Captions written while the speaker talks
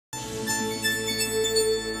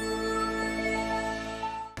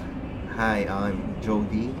Hi, I'm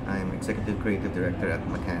Jody. I'm Executive Creative Director at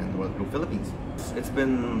McCann Worldgroup Philippines. It's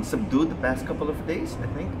been subdued the past couple of days, I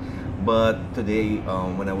think. But today,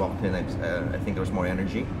 when I walked in, I think there was more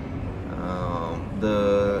energy.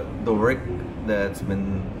 The work that's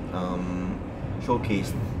been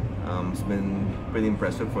showcased has been pretty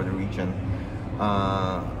impressive for the region.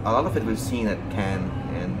 A lot of it we've seen at Cannes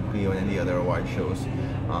and Clio and the other award shows.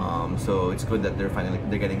 So it's good that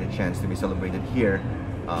they're getting the chance to be celebrated here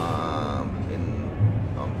in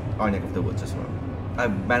our neck of the woods as well. I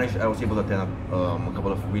was able to attend a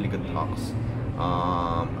couple of really good talks.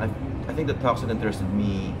 I think the talks that interested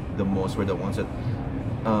me the most were the ones that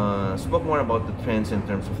spoke more about the trends in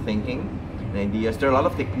terms of thinking and ideas. There are a lot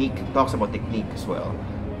of talks about technique as well,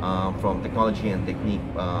 from technology and technique,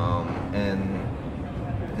 and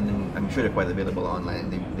I'm sure they're quite available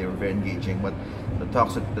online. They were very engaging, but the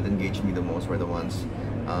talks that engaged me the most were the ones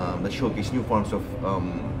that showcase new forms of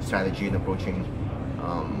strategy in approaching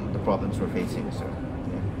the problems we're facing. So,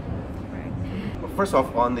 yeah. First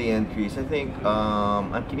off, on the entries, I think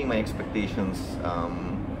I'm keeping my expectations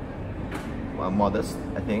modest,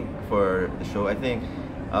 I think, for the show. I think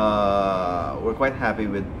we're quite happy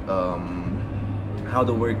with how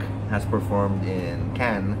the work has performed in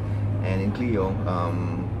Cannes and in Clio.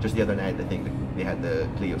 Just the other night, I think they had the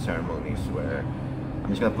Clio ceremonies where, I'm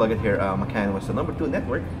just gonna plug it here, McCann was the #2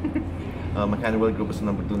 network. McCann Worldgroup was the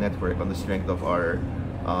 #2 network on the strength of our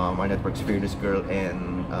network's Fearless Girl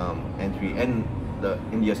and entry and the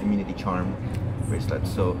India's Immunity Charm bracelet.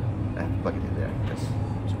 So I have to plug it in there.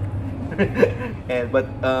 And but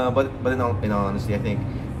in all honesty, I think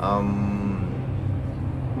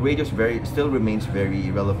radio still remains very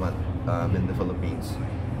relevant in the Philippines.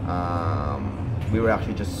 We were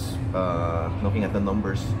actually just looking at the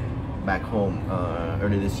numbers back home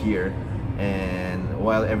early this year, and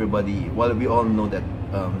while we all know that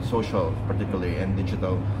social, particularly, and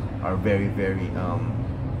digital are very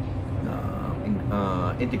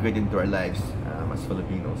integrated into our lives as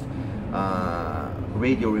Filipinos,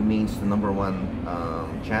 radio remains the #1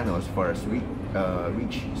 channel as far as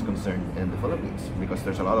reach is concerned in the Philippines, because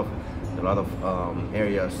there's a lot of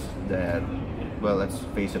areas that, well, let's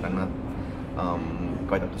face it, I'm not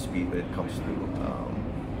quite up to speed when it comes to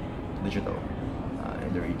digital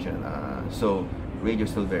in the region. So radio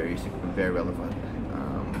is still very relevant,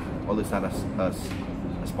 although it's not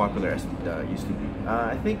as popular as it used to be.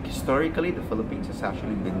 I think historically the Philippines has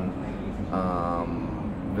actually been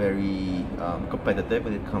very competitive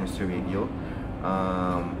when it comes to radio.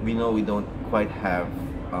 We know we don't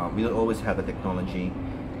always have the technology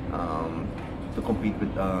to compete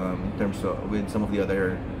with with some of the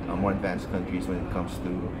other more advanced countries when it comes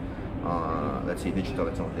to let's say digital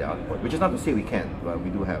and some of the output. Which is not to say we can't, but we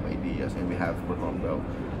do have ideas and we have performed well.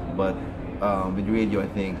 But with radio, I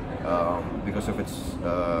think because of its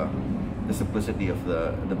the simplicity of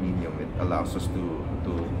the medium, it allows us to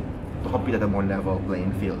compete at a more level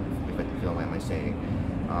playing field, if you don't mind my saying.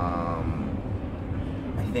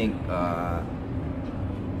 I think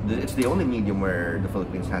it's the only medium where the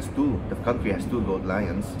country has 2 gold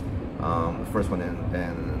lions, the first one and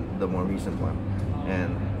the more recent one,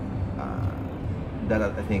 and that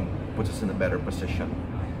I think puts us in a better position.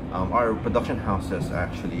 Our production houses,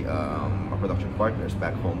 actually, our production partners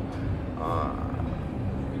back home,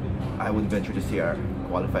 I would venture to say are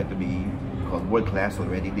qualified to be called world class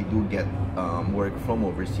already. They do get work from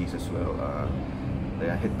overseas as well.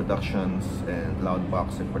 The Hit Productions and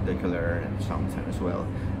Loudbox in particular, and Soundsign as well.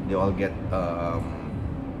 They all get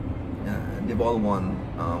they've all won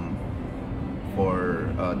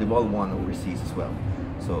overseas as well.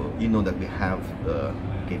 So you know that we have the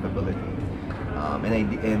capability.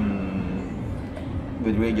 And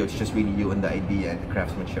with radio, it's just really you and the idea and the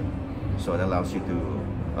craftsmanship. So it allows you to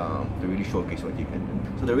really showcase what you can do.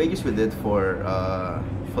 So the radios we did for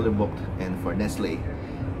Fully Booked and for Nestle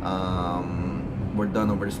were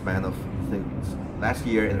done over the span of, I think, last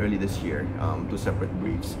year and early this year, 2 separate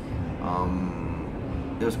briefs.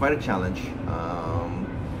 It was quite a challenge.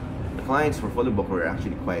 The clients for Fully Booked were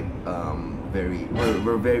actually quite very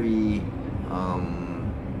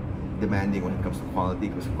demanding when it comes to quality,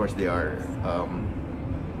 because of course they are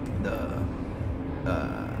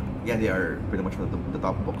they are pretty much one of the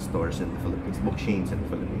top bookstores in the Philippines, book chains in the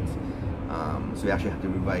Philippines. So we actually had to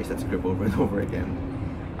revise that script over and over again.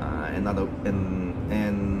 And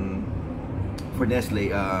for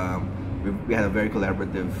Nestle, we had a very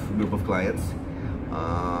collaborative group of clients.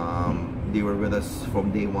 They were with us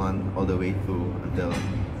from day 1 all the way through until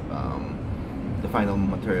the final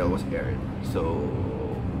material was aired. So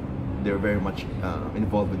they were very much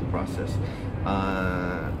involved with the process.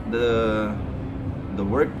 The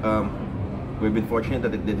work We've been fortunate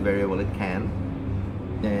that it did very well at Cannes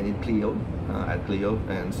and in Clio, at Clio,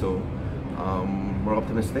 and so we're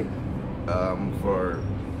optimistic for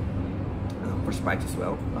Spikes as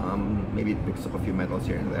well. Maybe it picks up a few medals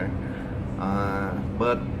here and there,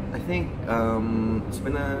 but I think it's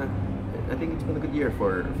been a good year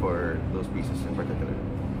for those pieces in particular.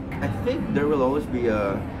 I think there will always be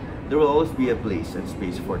a place and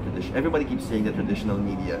space for tradition. Everybody keeps saying that traditional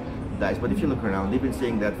media dies, but if you look around, they've been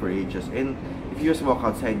saying that for ages. And if you just walk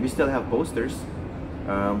outside, we still have posters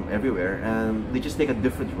everywhere, and they just take a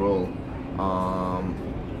different role.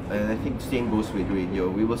 And I think the same goes with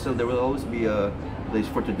radio. There will always be a place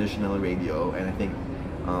for traditional radio, and I think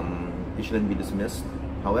it shouldn't be dismissed.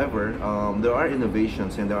 However, there are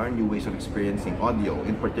innovations and there are new ways of experiencing audio,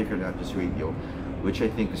 in particular, not just radio, which I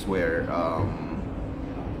think is where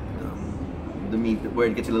where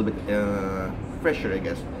it gets a little bit fresher, I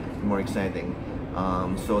guess, more exciting.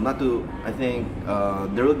 I think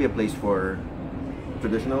there will be a place for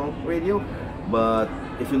traditional radio, but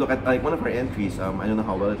if you look at like one of our entries, I don't know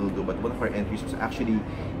how well it'll do, but one of our entries was actually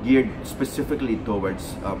geared specifically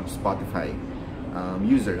towards Spotify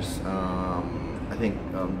users. I think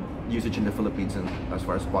usage in the Philippines, and as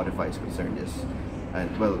far as Spotify is concerned,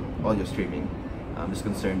 and well, audio streaming is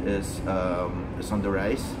concerned, is on the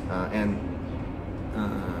rise, and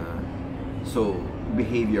so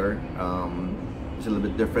behavior is a little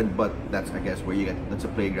bit different, but that's, I guess, where that's a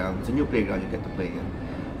playground. It's a new playground you get to play in.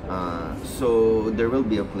 So there will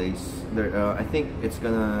be a place there. I think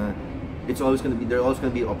there are always going to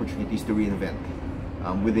be opportunities to reinvent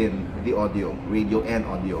within the audio, radio, and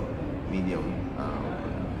audio medium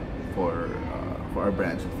for our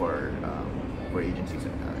brands and for agencies